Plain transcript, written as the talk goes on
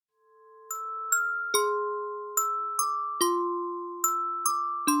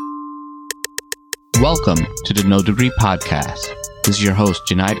Welcome to the No Degree Podcast. This is your host,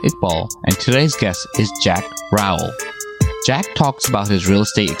 Junaid Iqbal, and today's guest is Jack Rowell. Jack talks about his real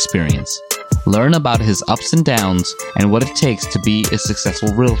estate experience, learn about his ups and downs, and what it takes to be a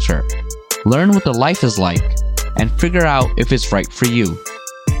successful realtor. Learn what the life is like, and figure out if it's right for you.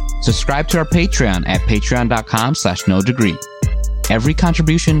 Subscribe to our Patreon at patreon.com/nodegree. Every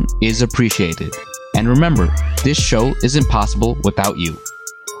contribution is appreciated. And remember, this show isn't possible without you.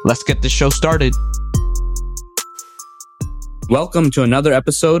 Let's get this show started. Welcome to another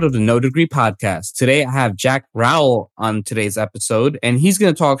episode of the No Degree Podcast. Today I have Jack Rowell on today's episode, and he's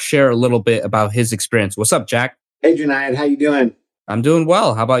going to share a little bit about his experience. What's up, Jack? Hey, Junaid, how you doing? I'm doing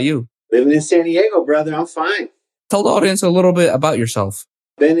well. How about you? Living in San Diego, brother. I'm fine. Tell the audience a little bit about yourself.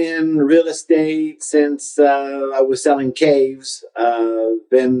 Been in real estate since I was selling caves.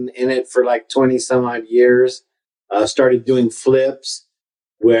 Been in it for like 20 some odd years. Started doing flips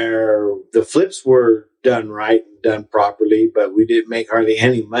where the flips were done right and done properly, but we didn't make hardly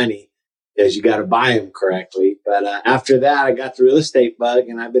any money because you got to buy them correctly. But after that, I got the real estate bug,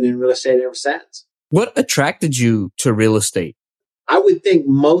 and I've been in real estate ever since. What attracted you to real estate? I would think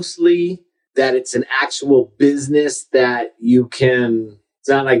mostly that it's an actual business that you can... It's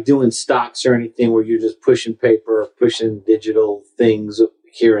not like doing stocks or anything where you're just pushing paper or pushing digital things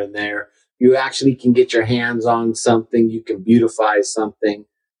here and there. You actually can get your hands on something. You can beautify something.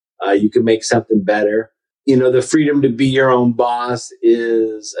 You can make something better. You know, the freedom to be your own boss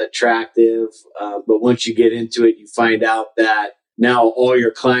is attractive. But once you get into it, you find out that now all your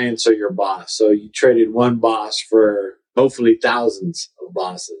clients are your boss. So you traded one boss for hopefully thousands of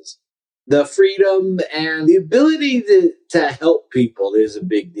bosses. The freedom and the ability to help people is a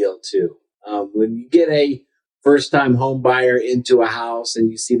big deal too. When you get a first-time home buyer into a house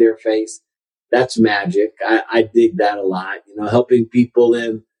and you see their face, that's magic. I dig that a lot. You know, helping people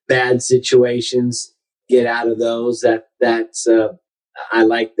in bad situations get out of those. That's I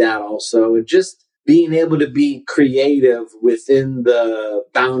like that also. And just being able to be creative within the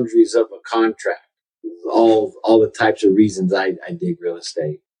boundaries of a contract. All the types of reasons I dig real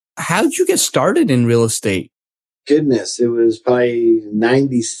estate. How did you get started in real estate? Goodness, it was probably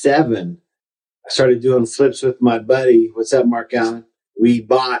 97. I started doing flips with my buddy. What's up, Mark Allen? We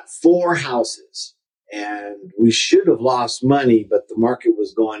bought 4 houses and we should have lost money, but the market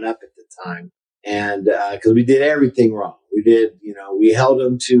was going up at the time. And because we did everything wrong. We held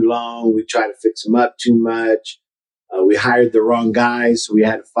them too long. We tried to fix them up too much. We hired the wrong guys, so we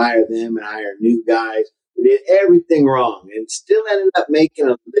had to fire them and hire new guys. We did everything wrong and still ended up making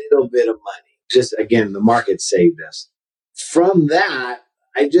a little bit of money. Just, again, the market saved us. From that,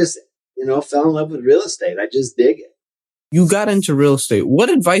 I just, fell in love with real estate. I just dig it. You got into real estate.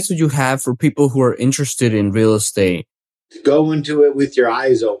 What advice would you have for people who are interested in real estate? Go into it with your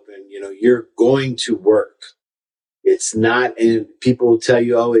eyes open. You're going to work. It's not, and people will tell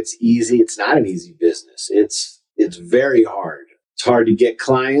you, oh, it's easy. It's not an easy business. It's very hard. It's hard to get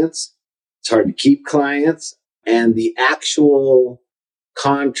clients. It's hard to keep clients. And the actual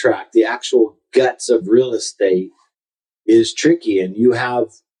contract, the actual guts of real estate is tricky. And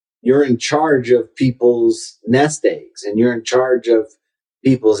you're in charge of people's nest eggs and you're in charge of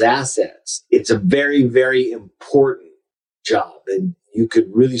people's assets. It's a very, very important job. And you could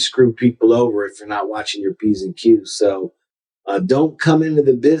really screw people over if you're not watching your P's and Q's. So don't come into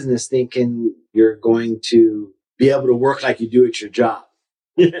the business thinking you're going to be able to work like you do at your job.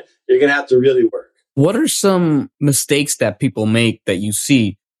 You're going to have to really work. What are some mistakes that people make that you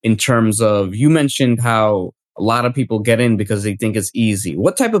see in terms of, you mentioned how a lot of people get in because they think it's easy.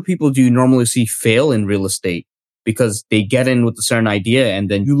 What type of people do you normally see fail in real estate? Because they get in with a certain idea and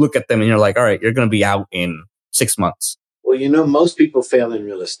then you look at them and you're like, all right, you're going to be out in 6 months. Well, most people fail in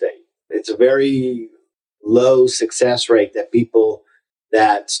real estate. It's a very low success rate that people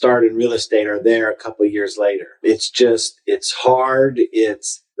that start in real estate are there a couple of years later. It's hard. The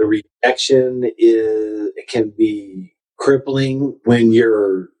rejection it can be crippling when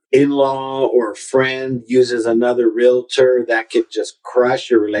your in-law or friend uses another realtor. That could just crush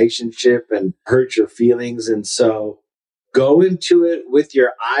your relationship and hurt your feelings. And so go into it with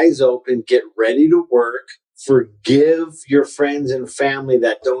your eyes open, get ready to work, forgive your friends and family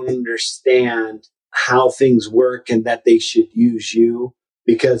that don't understand how things work and that they should use you,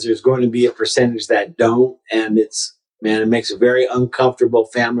 because there's going to be a percentage that don't. And it makes a very uncomfortable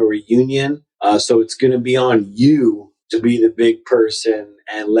family reunion. So it's going to be on you to be the big person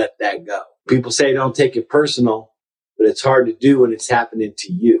and let that go. People say don't take it personal, but it's hard to do when it's happening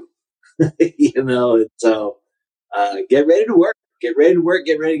to you. So get ready to work. Get ready to work.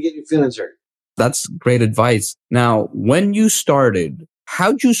 Get ready to get your feelings hurt. That's great advice. Now, when you started,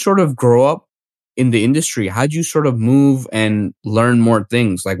 how'd you sort of grow up in the industry, how'd you sort of move and learn more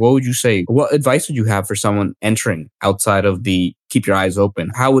things? Like, what would you say? What advice would you have for someone entering outside of the keep your eyes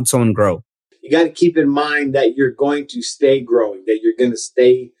open? How would someone grow? You got to keep in mind that you're going to stay growing, that you're going to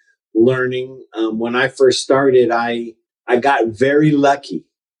stay learning. When I first started, I got very lucky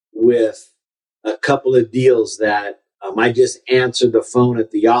with a couple of deals that I just answered the phone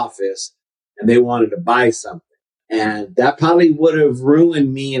at the office and they wanted to buy something. And that probably would have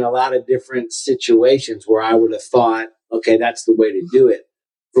ruined me in a lot of different situations where I would have thought, okay, that's the way to do it.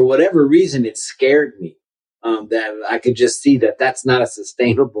 For whatever reason, it scared me that I could just see that that's not a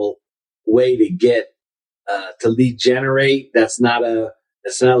sustainable way to get to lead generate. That's not a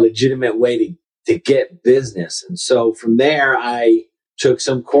legitimate way to get business. And so from there, I took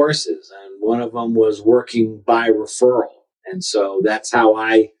some courses, and one of them was working by referral. And so that's how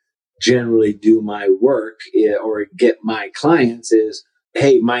I generally do my work or get my clients is,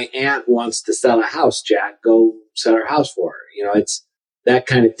 hey, my aunt wants to sell a house, Jack, go sell her house for her. It's that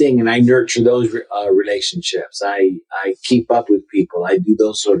kind of thing. And I nurture those relationships. I keep up with people. I do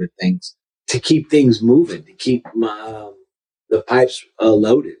those sort of things to keep things moving, to keep the pipes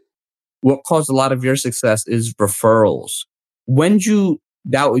loaded. What caused a lot of your success is referrals. When did you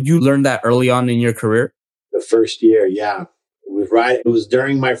learn that early on in your career? The first year, yeah. It was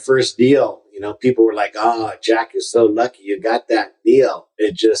during my first deal. People were like, "Oh, Jack, you're so lucky you got that deal."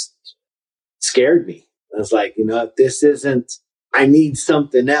 It just scared me. I was like, if this isn't, I need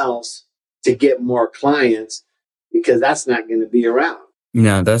something else to get more clients because that's not going to be around.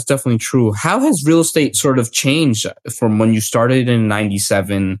 Yeah, that's definitely true. How has real estate sort of changed from when you started in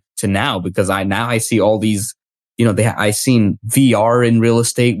 97 to now? Because I see all these, I seen VR in real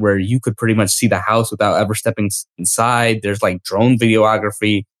estate where you could pretty much see the house without ever stepping inside. There's like drone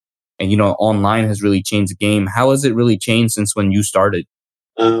videography and, online has really changed the game. How has it really changed since when you started?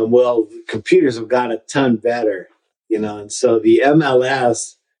 Well, computers have got a ton better, and so the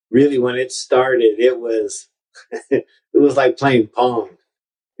MLS really, when it started, it was, it was like playing Pong.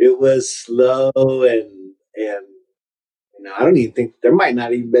 It was slow and I don't even think there might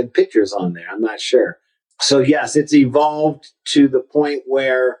not even been pictures on there. I'm not sure. So yes, it's evolved to the point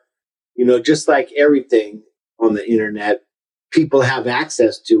where, just like everything on the internet, people have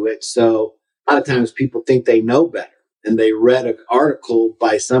access to it. So a lot of times people think they know better and they read an article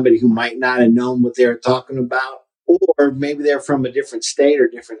by somebody who might not have known what they were talking about, or maybe they're from a different state or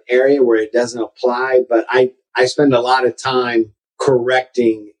different area where it doesn't apply. But I spend a lot of time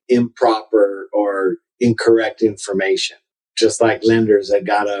correcting improper or incorrect information, just like lenders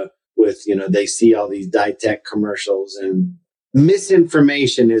that they see all these Ditech commercials, and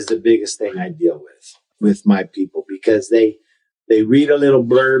misinformation is the biggest thing I deal with my people, because they read a little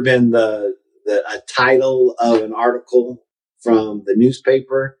blurb in a title of an article from the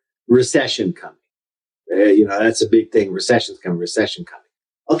newspaper, recession coming. That's a big thing. Recession coming.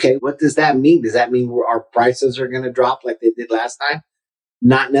 Okay, what does that mean? Does that mean our prices are going to drop like they did last time?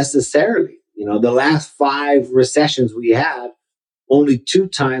 Not necessarily. The last 5 recessions we had, only 2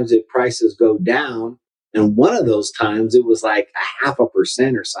 times did prices go down. And one of those times it was like 0.5%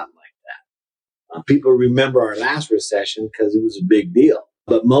 or something like that. People remember our last recession because it was a big deal.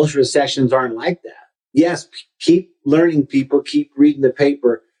 But most recessions aren't like that. Yes, keep learning, people, keep reading the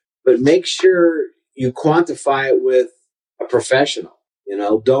paper, but make sure you quantify it with a professional.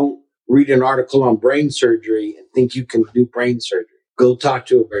 Don't read an article on brain surgery and think you can do brain surgery. Go talk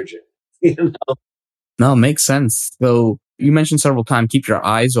to a virgin. No, makes sense. So you mentioned several times, keep your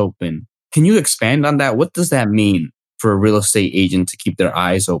eyes open. Can you expand on that? What does that mean for a real estate agent to keep their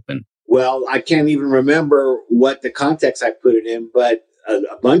eyes open? Well, I can't even remember what the context I put it in, but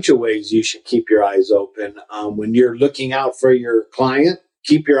a bunch of ways you should keep your eyes open. When you're looking out for your client,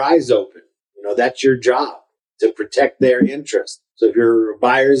 keep your eyes open. That's your job, to protect their interest. So if you're a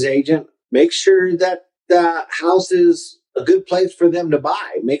buyer's agent, make sure that the house is a good place for them to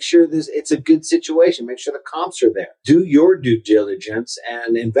buy. Make sure it's a good situation. Make sure the comps are there. Do your due diligence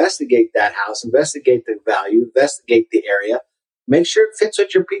and investigate that house, investigate the value, investigate the area. Make sure it fits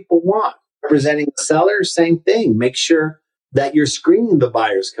what your people want. Representing the seller, same thing. Make sure that you're screening the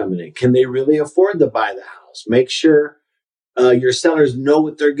buyers coming in. Can they really afford to buy the house? Make sure your sellers know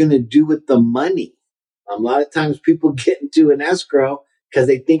what they're going to do with the money. A lot of times people get into an escrow because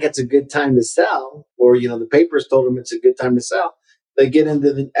they think it's a good time to sell, or, the papers told them it's a good time to sell. They get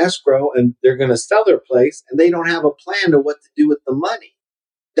into the escrow and they're going to sell their place and they don't have a plan to what to do with the money.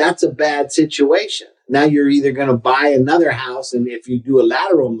 That's a bad situation. Now you're either going to buy another house, and if you do a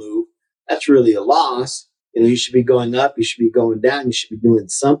lateral move, that's really a loss. You should be going up, you should be going down, you should be doing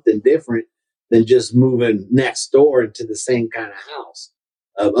something different than just moving next door into the same kind of house.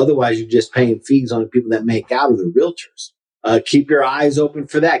 Otherwise, you're just paying fees on the people that make out of the realtors. Keep your eyes open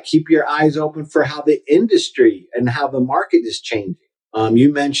for that. Keep your eyes open for how the industry and how the market is changing.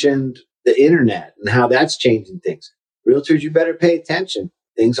 You mentioned the internet and how that's changing things. Realtors, you better pay attention.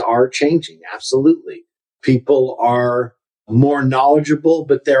 Things are changing. Absolutely. People are more knowledgeable,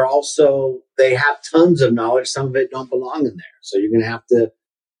 but they have tons of knowledge. Some of it don't belong in there. So you're going to have to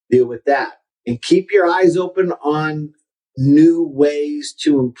deal with that. And keep your eyes open on new ways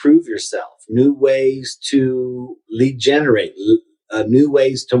to improve yourself, new ways to lead generate, new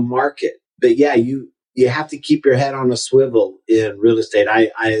ways to market. But yeah, you have to keep your head on a swivel in real estate.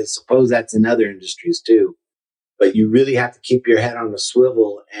 I suppose that's in other industries too. But you really have to keep your head on a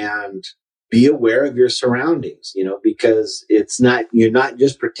swivel and be aware of your surroundings, because you're not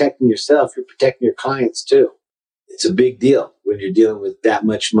just protecting yourself, you're protecting your clients too. It's a big deal when you're dealing with that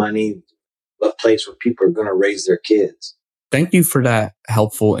much money, a place where people are going to raise their kids. Thank you for that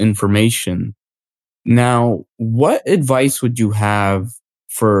helpful information. Now, what advice would you have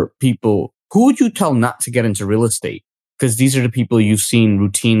for people? Who would you tell not to get into real estate? Because these are the people you've seen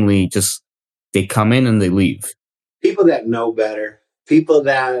routinely they come in and they leave. People that know better,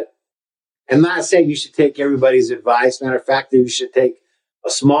 I'm not saying you should take everybody's advice. Matter of fact, you should take a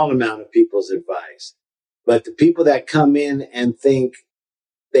small amount of people's advice. But the people that come in and think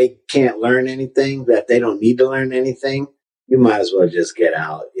they can't learn anything, that they don't need to learn anything, you might as well just get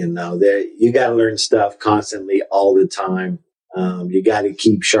out. You got to learn stuff constantly all the time. You got to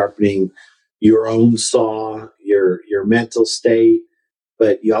keep sharpening your own saw, your mental state,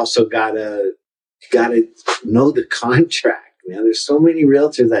 but you also got to know the contract. There's so many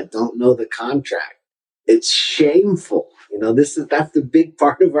realtors that don't know the contract. It's shameful. That's the big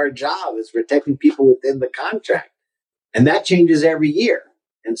part of our job, is protecting people within the contract. And that changes every year.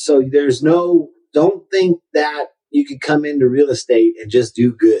 And so don't think that you can come into real estate and just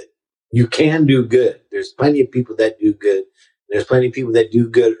do good. You can do good. There's plenty of people that do good. There's plenty of people that do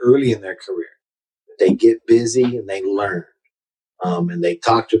good early in their career. They get busy and they learn. And they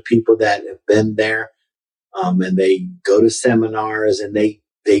talk to people that have been there. And they go to seminars and they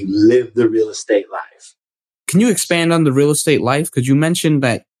live the real estate life. Can you expand on the real estate life? Because you mentioned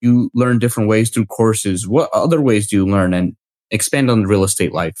that you learn different ways through courses. What other ways do you learn, and expand on the real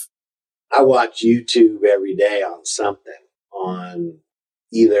estate life? I watch YouTube every day on something, on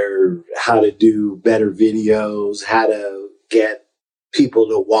either how to do better videos, how to get people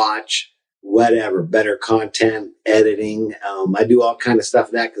to watch, whatever, better content, editing. I do all kind of stuff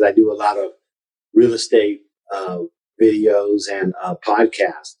like that because I do a lot of real estate videos and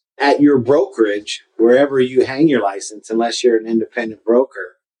podcasts. At your brokerage, wherever you hang your license, unless you're an independent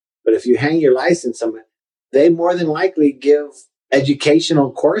broker, but if you hang your license, they more than likely give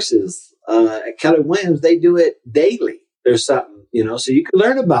educational courses. At Keller Williams, they do it daily. There's something, so you can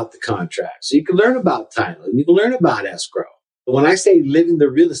learn about the contract, so you can learn about title, and you can learn about escrow. But when I say living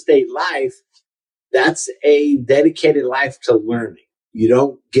the real estate life, that's a dedicated life to learning. You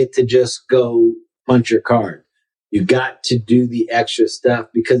don't get to just go punch your card. You got to do the extra stuff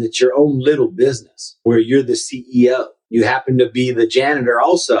because it's your own little business where you're the CEO. You happen to be the janitor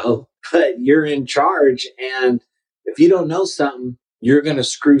also, but you're in charge. And if you don't know something, you're going to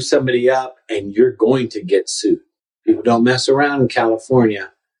screw somebody up and you're going to get sued. People don't mess around in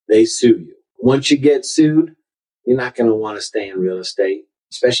California. They sue you. Once you get sued, you're not going to want to stay in real estate,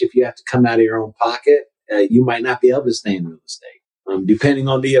 especially if you have to come out of your own pocket. You might not be able to stay in real estate. Depending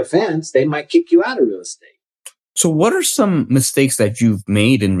on the offense, they might kick you out of real estate. So what are some mistakes that you've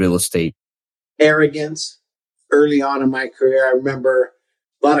made in real estate? Arrogance. Early on in my career, I remember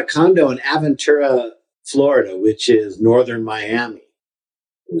bought a condo in Aventura, Florida, which is northern Miami.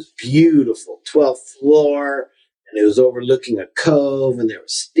 It was beautiful, 12th floor, and it was overlooking a cove, and there were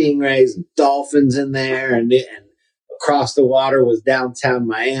stingrays and dolphins in there, and across the water was downtown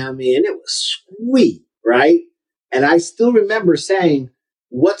Miami, and it was sweet, right? And I still remember saying,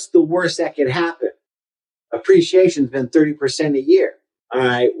 what's the worst that could happen? Appreciation's been 30% a year. All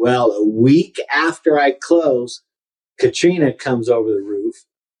right, well, a week after I close, Katrina comes over the roof.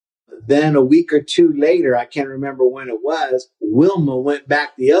 Then a week or two later, I can't remember when it was, Wilma went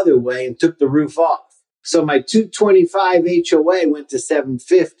back the other way and took the roof off. So my 225 HOA went to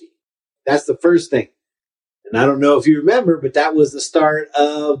 750. That's the first thing. And I don't know if you remember, but that was the start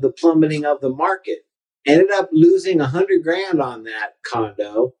of the plummeting of the market. Ended up losing $100,000 on that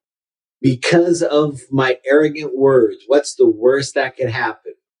condo because of my arrogant words. What's the worst that could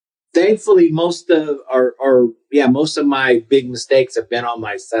happen? Thankfully, most of my big mistakes have been on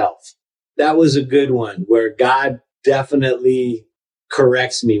myself. That was a good one where God definitely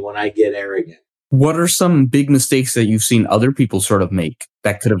corrects me when I get arrogant. What are some big mistakes that you've seen other people sort of make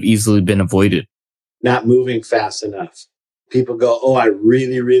that could have easily been avoided? Not moving fast enough. People go, oh, I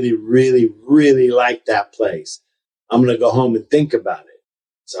really, really, really, really like that place. I'm going to go home and think about it.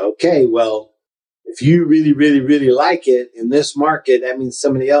 So, okay, well, if you really, really, really like it in this market, that means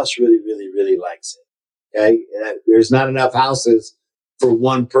somebody else really, really, really likes it. Okay. There's not enough houses for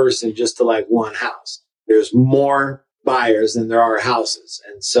one person just to like one house. There's more buyers than there are houses.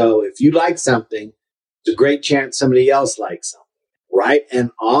 And so if you like something, it's a great chance somebody else likes something. Write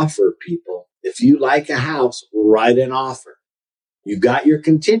an offer, people. If you like a house, write an offer. You got your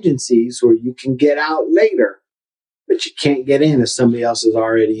contingencies where you can get out later, but you can't get in if somebody else is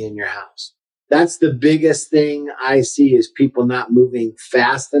already in your house. That's the biggest thing I see is people not moving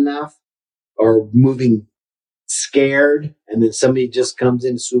fast enough or moving scared. And then somebody just comes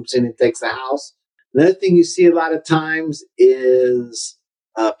in, swoops in and takes the house. Another thing you see a lot of times is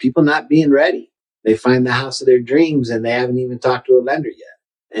people not being ready. They find the house of their dreams and they haven't even talked to a lender yet.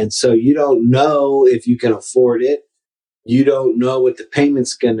 And so you don't know if you can afford it. You don't know what the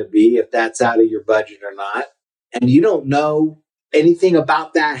payment's going to be, if that's out of your budget or not. And you don't know anything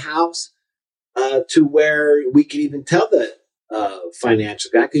about that house to where we can even tell the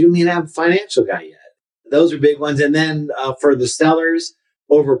financial guy, because you don't even have a financial guy yet. Those are big ones. And then for the sellers,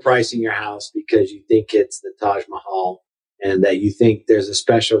 overpricing your house because you think it's the Taj Mahal and that you think there's a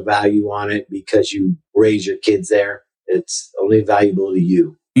special value on it because you raise your kids there. It's only valuable to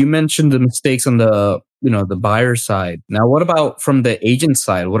you. You mentioned the mistakes on the buyer side. Now, what about from the agent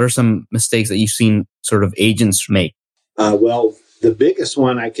side? What are some mistakes that you've seen sort of agents make? Well, the biggest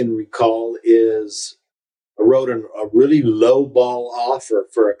one I can recall is I wrote a really low ball offer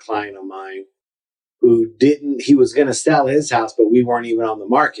for a client of mine he was going to sell his house, but we weren't even on the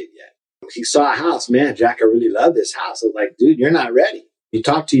market yet. He saw a house, man, Jack, I really love this house. I was like, dude, you're not ready. You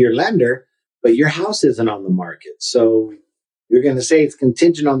talk to your lender, but your house isn't on the market. So you're going to say it's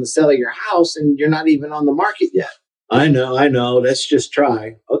contingent on the sale of your house and you're not even on the market yet. I know. Let's just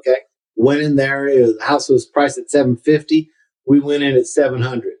try. Okay. Went in there. The house was priced at $750. We went in at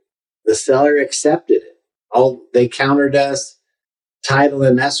 $700. The seller accepted it. They countered us title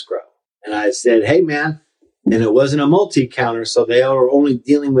and escrow. And I said, hey, man, and it wasn't a multi-counter, so they were only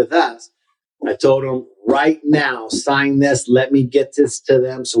dealing with us. I told them, right now, sign this. Let me get this to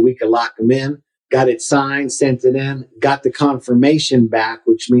them so we could lock them in. Got it signed, sent it in, got the confirmation back,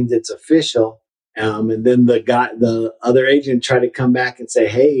 which means it's official. And then the other agent tried to come back and say,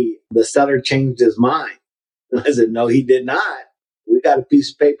 hey, the seller changed his mind. And I said, no, he did not. We got a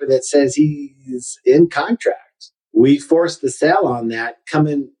piece of paper that says he's in contract. We forced the sale on that.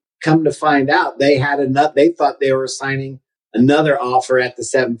 Come to find out, they thought they were signing another offer at the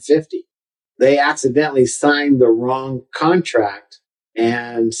 $750. They accidentally signed the wrong contract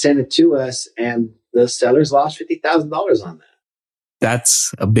and sent it to us, and the sellers lost $50,000 on that.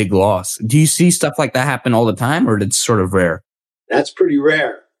 That's a big loss. Do you see stuff like that happen all the time, or it's sort of rare? That's pretty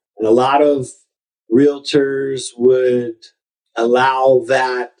rare. And a lot of realtors would allow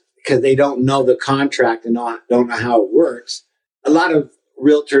that because they don't know the contract and don't know how it works. A lot of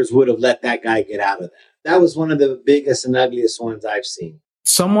realtors would have let that guy get out of that. That was one of the biggest and ugliest ones I've seen.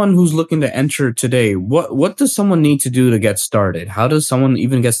 Someone who's looking to enter today, what does someone need to do to get started? How does someone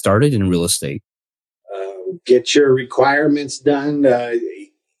even get started in real estate? Get your requirements done.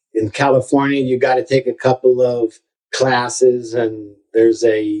 In California, you got to take a couple of classes, and there's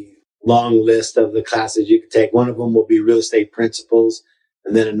a long list of the classes you can take. One of them will be real estate principles,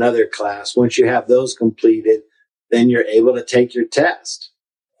 and then another class. Once you have those completed, then you're able to take your test.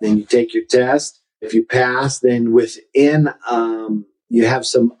 Then you take your test. If you pass, then within, you have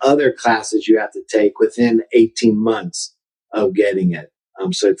some other classes you have to take within 18 months of getting it.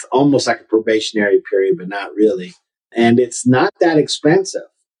 So it's almost like a probationary period, but not really. And it's not that expensive.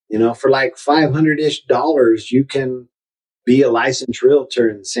 For like $500-ish, you can be a licensed realtor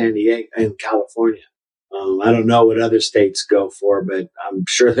in San Diego, in California. I don't know what other states go for, but I'm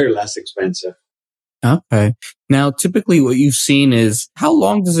sure they're less expensive. Okay. Now, typically what you've seen is, how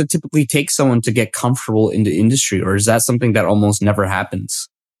long does it typically take someone to get comfortable in the industry? Or is that something that almost never happens?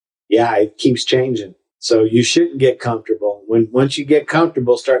 Yeah, it keeps changing. So you shouldn't get comfortable. Once you get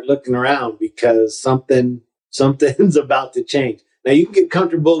comfortable, start looking around because something's about to change. Now you can get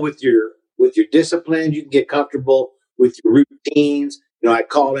comfortable with your discipline. You can get comfortable with your routines. I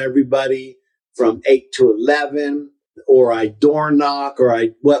call everybody from 8 to 11. Or I door knock, or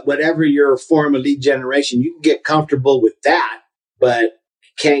whatever your form of lead generation, you can get comfortable with that, but you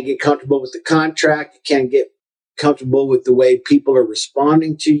can't get comfortable with the contract. You can't get comfortable with the way people are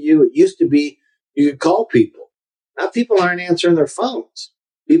responding to you. It used to be you could call people. Now people aren't answering their phones.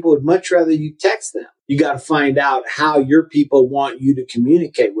 People would much rather you text them. You got to find out how your people want you to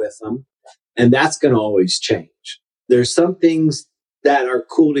communicate with them. And that's going to always change. There's some things that are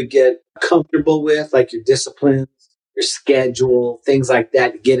cool to get comfortable with, like your disciplines, your schedule, things like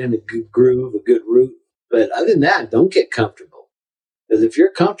that, to get in a good groove, a good route. But other than that, don't get comfortable. Because if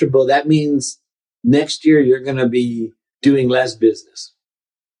you're comfortable, that means next year you're going to be doing less business,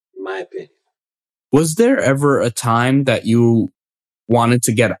 in my opinion. Was there ever a time that you wanted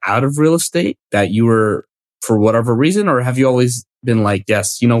to get out of real estate, that you were, for whatever reason, or have you always been like,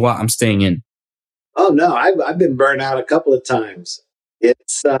 yes, you know what, I'm staying in? Oh no, I've been burned out a couple of times.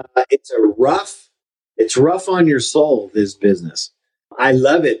 It's rough on your soul, this business. I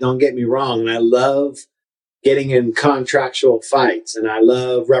love it, don't get me wrong, and I love getting in contractual fights, and I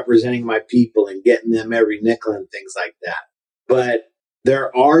love representing my people and getting them every nickel and things like that. But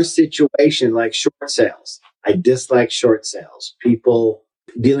there are situations like short sales. I dislike short sales. People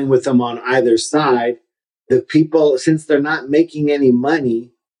dealing with them on either side. The people, since they're not making any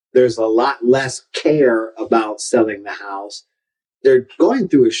money, there's a lot less care about selling the house. They're going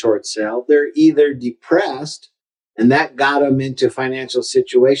through a short sale. They're either depressed, and that got them into financial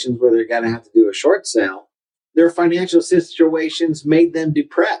situations where they're going to have to do a short sale. Their financial situations made them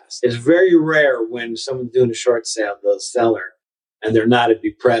depressed. It's very rare when someone's doing a short sale, the seller, and they're not a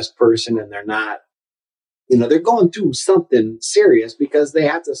depressed person, and they're not, they're going through something serious because they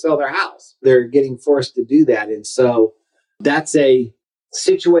have to sell their house. They're getting forced to do that. And so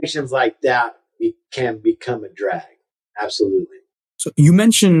situations like that can become a drag. Absolutely. So you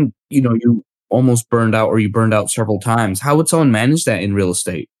mentioned, you almost burned out, or you burned out several times. How would someone manage that in real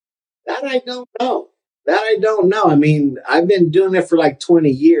estate? That I don't know. I mean, I've been doing it for like 20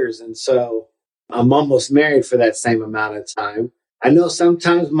 years. And so I'm almost married for that same amount of time. I know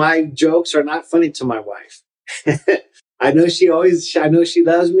sometimes my jokes are not funny to my wife. I know she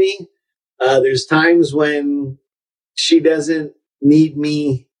loves me. There's times when she doesn't need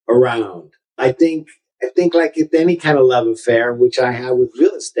me around. I think like with any kind of love affair, which I have with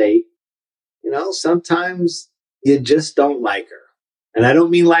real estate, sometimes you just don't like her. And I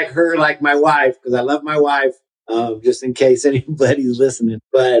don't mean like her, like my wife, because I love my wife, just in case anybody's listening.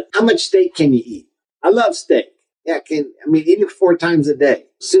 But how much steak can you eat? I love steak. Yeah, eat it 4 times a day.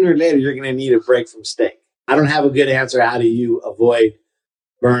 Sooner or later, you're going to need a break from steak. I don't have a good answer. How do you avoid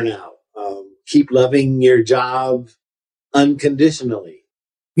burnout? Keep loving your job unconditionally.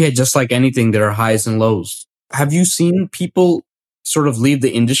 Yeah, just like anything, there are highs and lows. Have you seen people sort of leave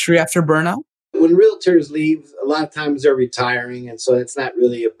the industry after burnout? When realtors leave, a lot of times they're retiring, and so it's not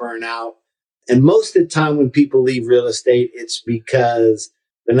really a burnout. And most of the time when people leave real estate, it's because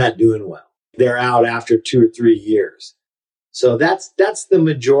they're not doing well. They're out after 2 or 3 years. So that's the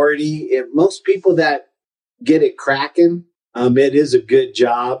majority. Most people that get it cracking, it is a good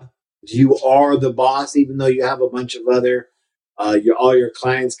job. You are the boss, even though you have a bunch of other, all your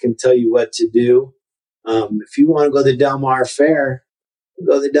clients can tell you what to do. If you want to go to the Del Mar Fair,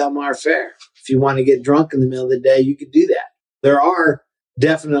 go to the Del Mar Fair. If you want to get drunk in the middle of the day, you could do that. There are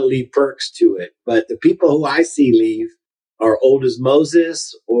definitely perks to it, but the people who I see leave are old as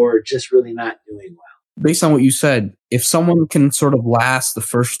Moses or just really not doing well. Based on what you said, if someone can sort of last the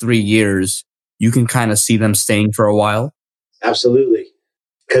first 3 years, you can kind of see them staying for a while. Absolutely.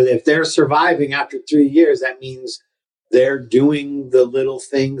 Because if they're surviving after 3 years, that means they're doing the little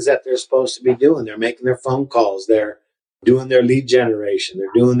things that they're supposed to be doing. They're making their phone calls. They're doing their lead generation.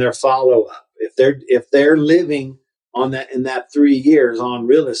 They're doing their follow-up. If they're living on that in that 3 years on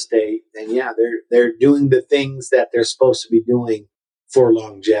real estate, then yeah, they're doing the things that they're supposed to be doing for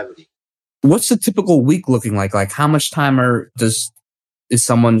longevity. What's the typical week looking like? Like how much time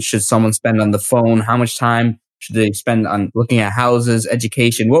should someone spend on the phone? How much time should they spend on looking at houses,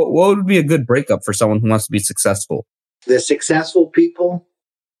 education? What would be a good breakup for someone who wants to be successful? The successful people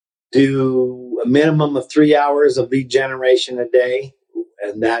do a minimum of 3 hours of lead generation a day.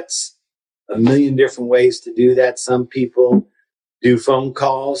 And that's a million different ways to do that. Some people do phone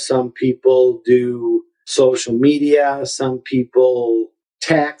calls. Some people do social media. Some people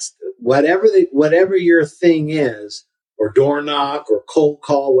text. Whatever your thing is, or door knock or cold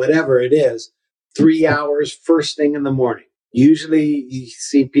call, whatever it is, 3 hours first thing in the morning. Usually you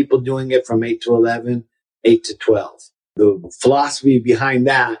see people doing it from 8 to 11, 8 to 12. The philosophy behind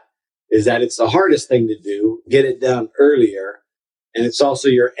that is that it's the hardest thing to do, get it done earlier. And it's also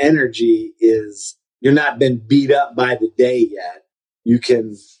your energy you're not been beat up by the day yet. You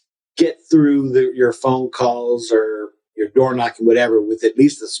can get through your phone calls or your door knocking, whatever, with at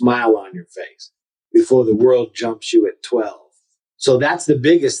least a smile on your face before the world jumps you at 12. So that's the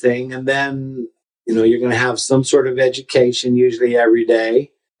biggest thing. And then, you're going to have some sort of education usually every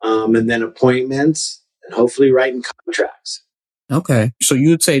day. and then appointments, and hopefully writing contracts. Okay. So you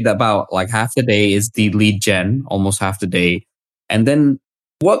would say that about like half the day is the lead gen, almost half the day. And then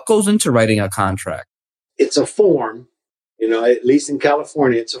what goes into writing a contract? It's a form, at least in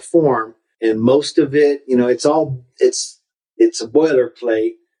California, it's a form. And most of it, it's a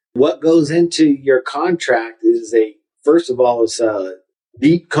boilerplate. What goes into your contract is first of all, it's a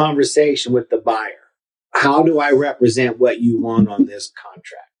deep conversation with the buyer. How do I represent what you want on this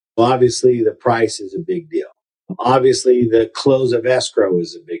contract? Well, obviously, the price is a big deal. Obviously, the close of escrow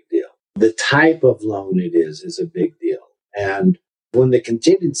is a big deal. The type of loan it is a big deal. And when the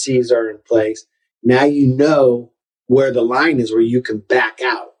contingencies are in place, now you know where the line is where you can back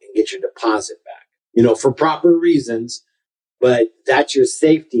out and get your deposit back, for proper reasons, but that's your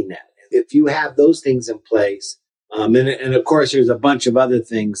safety net. If you have those things in place, and of course, there's a bunch of other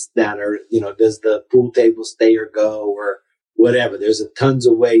things that are, does the pool table stay or go or whatever. There's tons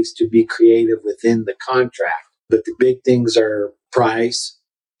of ways to be creative within the contract. But the big things are price,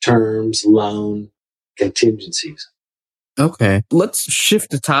 terms, loan, contingencies. Okay. Let's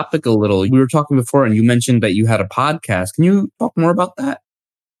shift the topic a little. We were talking before and you mentioned that you had a podcast. Can you talk more about that?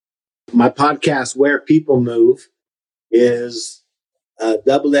 My podcast, Where People Move, is a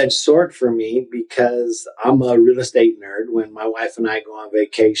double-edged sword for me because I'm a real estate nerd. When my wife and I go on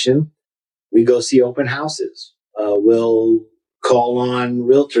vacation, we go see open houses. We'll call on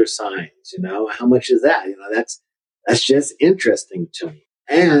realtor signs. How much is that? That's just interesting to me.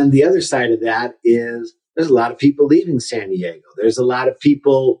 And the other side of that is there's a lot of people leaving San Diego. There's a lot of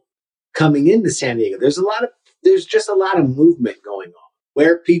people coming into San Diego. There's just a lot of movement going on.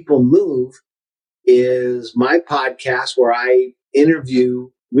 Where People Move is my podcast where I interview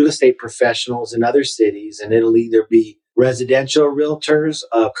real estate professionals in other cities, and it'll either be residential realtors,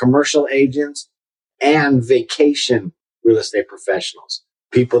 commercial agents, and vacation real estate professionals,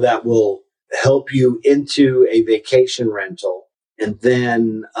 people that will help you into a vacation rental and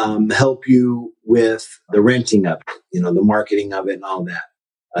then help you with the renting of it, the marketing of it and all that.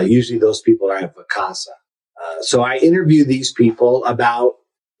 Usually those people are at Vacasa. So I interview these people about,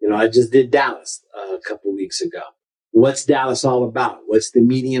 I just did Dallas a couple weeks ago. What's Dallas all about? What's the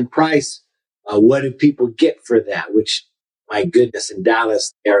median price? What do people get for that? Which, my goodness, in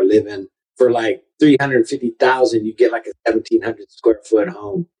Dallas, they are living for like $350,000. You get like a 1,700 square foot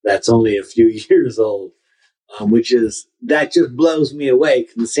home that's only a few years old, that just blows me away.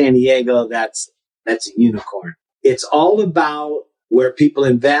 In San Diego, that's a unicorn. It's all about where people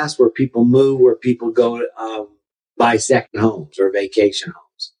invest, where people move, where people go buy second homes or vacation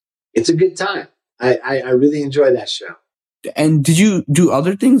homes. It's a good time. I really enjoy that show. And did you do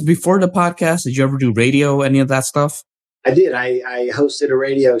other things before the podcast? Did you ever do radio, any of that stuff? I did. I hosted a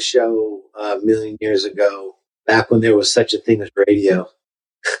radio show a million years ago, back when there was such a thing as radio.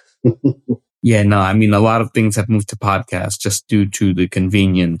 Yeah, no, I mean, a lot of things have moved to podcasts just due to the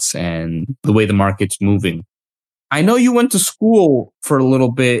convenience and the way the market's moving. I know you went to school for a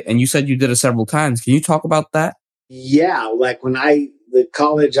little bit and you said you did it several times. Can you talk about that? Yeah, like the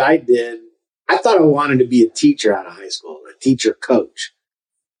college I did, I thought I wanted to be a teacher out of high school, a teacher coach.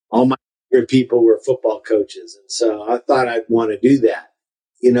 All my favorite people were football coaches. And so I thought I'd want to do that.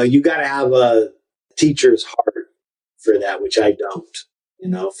 You got to have a teacher's heart for that, which I don't.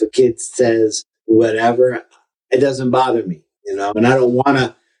 If a kid says whatever, it doesn't bother me, and I don't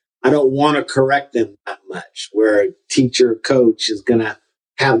want to correct them that much, where a teacher coach is going to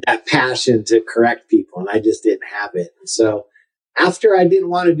have that passion to correct people. And I just didn't have it. And so after I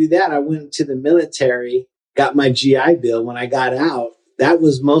didn't want to do that, I went to the military, got my GI Bill. When I got out, that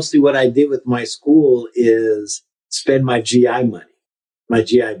was mostly what I did with my school, is spend my GI money, my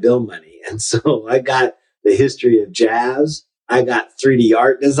GI Bill money. And so I got the history of jazz. I got 3D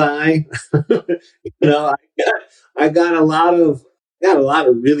art design. I got a lot of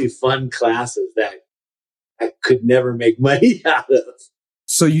really fun classes that I could never make money out of.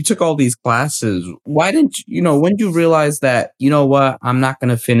 So you took all these classes. Why didn't when did you realize that, what, I'm not going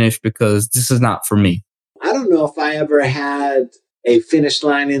to finish because this is not for me? I don't know if I ever had a finish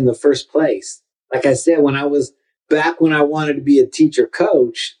line in the first place. Like I said, when I wanted to be a teacher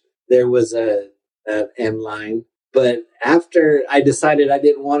coach, there was an end line. But after I decided I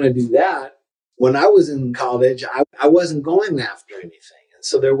didn't want to do that, when I was in college, I wasn't going after anything. And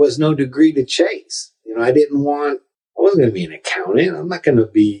so there was no degree to chase. I wasn't going to be an accountant. I'm not going to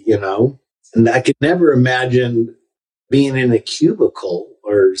be, and I could never imagine being in a cubicle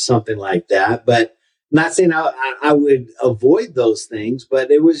or something like that. But not saying I would avoid those things,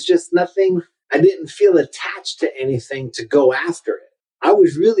 but it was just nothing. I didn't feel attached to anything to go after it. I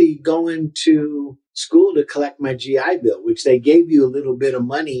was really going to school to collect my GI Bill, which they gave you a little bit of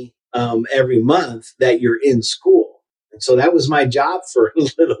money every month that you're in school. And so that was my job for a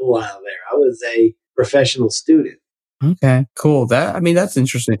little while there. I was a professional student. Okay, cool. That's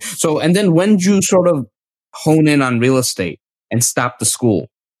interesting. So, and then when did you sort of hone in on real estate and stop the school?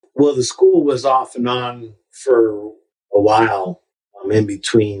 Well, the school was off and on for a while in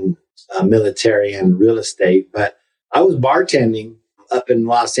between military and real estate. But I was bartending up in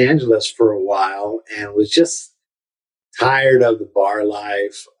Los Angeles for a while and was just tired of the bar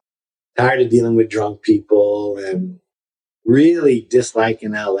life, tired of dealing with drunk people, and really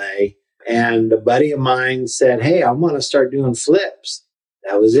disliking LA. And a buddy of mine said, hey, I want to start doing flips.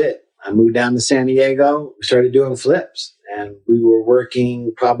 That was it. I moved down to San Diego, started doing flips. And we were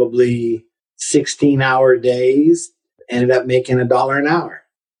working probably 16-hour days, ended up making $1 an hour.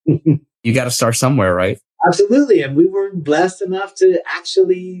 You got to start somewhere, right? Absolutely. And we were blessed enough to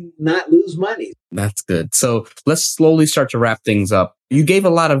actually not lose money. That's good. So let's slowly start to wrap things up. You gave a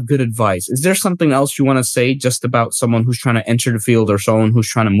lot of good advice. Is there something else you want to say just about someone who's trying to enter the field or someone who's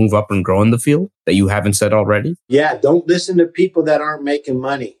trying to move up and grow in the field that you haven't said already? Yeah, don't listen to people that aren't making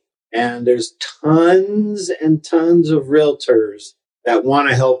money. And there's tons and tons of realtors that want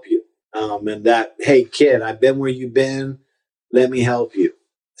to help you. And that, hey, kid, I've been where you've been. Let me help you.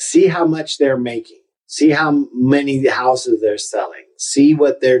 See how much they're making. See how many houses they're selling. See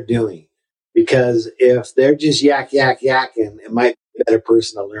what they're doing. Because if they're just yakking, it might be a better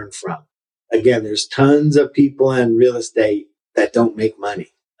person to learn from. Again, there's tons of people in real estate that don't make money,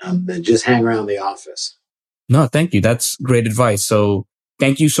 that just hang around the office. No, thank you. That's great advice. So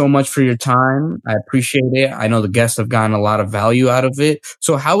thank you so much for your time. I appreciate it. I know the guests have gotten a lot of value out of it.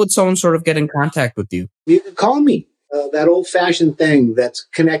 So how would someone sort of get in contact with you? You can call me. That old-fashioned thing that's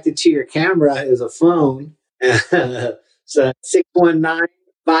connected to your camera is a phone. So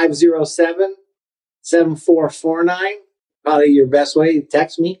 619-507-7449. Probably your best way to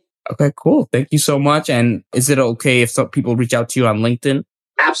text me. Okay, cool. Thank you so much. And is it okay if some people reach out to you on LinkedIn?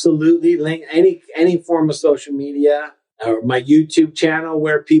 Absolutely. Any form of social media, or my YouTube channel,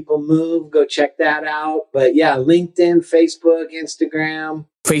 Where People Move. Go check that out. But yeah, LinkedIn, Facebook, Instagram.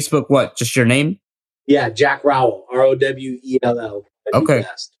 Facebook, what? Just your name? Yeah, Jack Rowell, Rowell. Okay,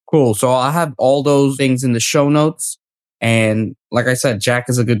 cool. So I'll have all those things in the show notes. And like I said, Jack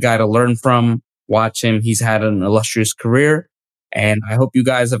is a good guy to learn from. Watch him. He's had an illustrious career. And I hope you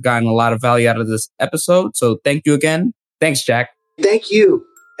guys have gotten a lot of value out of this episode. So thank you again. Thanks, Jack. Thank you.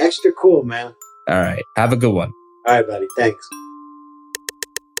 Extra cool, man. All right. Have a good one. All right, buddy. Thanks.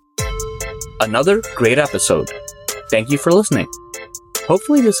 Another great episode. Thank you for listening.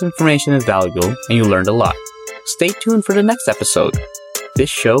 Hopefully this information is valuable and you learned a lot. Stay tuned for the next episode. This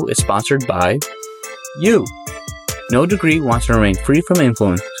show is sponsored by you. No Degree wants to remain free from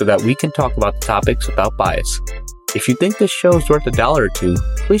influence so that we can talk about the topics without bias. If you think this show is worth $1 or $2,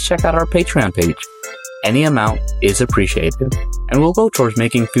 please check out our Patreon page. Any amount is appreciated and will go towards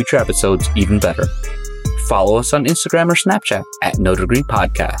making future episodes even better. Follow us on Instagram or Snapchat at No Degree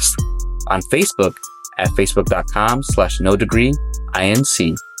Podcast. On Facebook at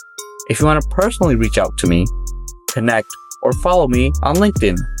facebook.com/NoDegreeINC. If you want to personally reach out to me, connect, or follow me on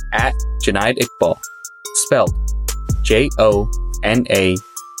LinkedIn at Junaid Iqbal, spelled Jonaed.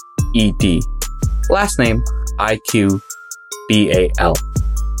 Last name Iqbal.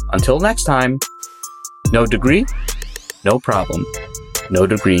 Until next time, no degree, no problem.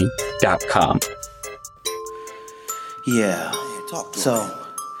 NoDegree.com. Yeah. So,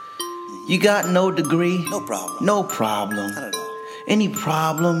 you got no degree? No problem. No problem. Not at all. Any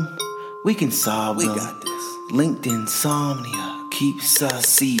problem, we can solve We them. got this. Linked insomnia keeps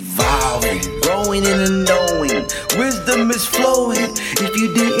us evolving, growing in the knowing. Wisdom is flowing. If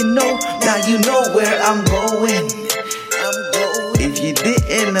you didn't know, now you know where I'm going. If you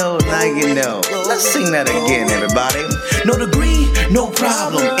didn't know, now you know. Let's sing that again, everybody. No degree, no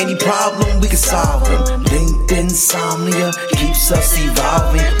problem. Any problem, we can solve them. Linked insomnia keeps us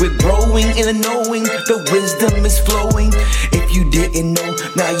evolving. We're growing in the knowing. The wisdom is flowing. If you didn't know,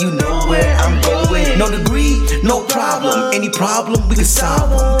 now you know where I'm going. No degree, no problem. Any problem, we can solve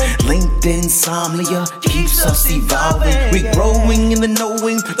them. Linked insomnia keeps us evolving. We're growing in the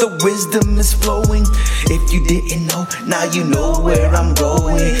knowing. The wisdom is flowing. If you didn't know, now you know where I'm going.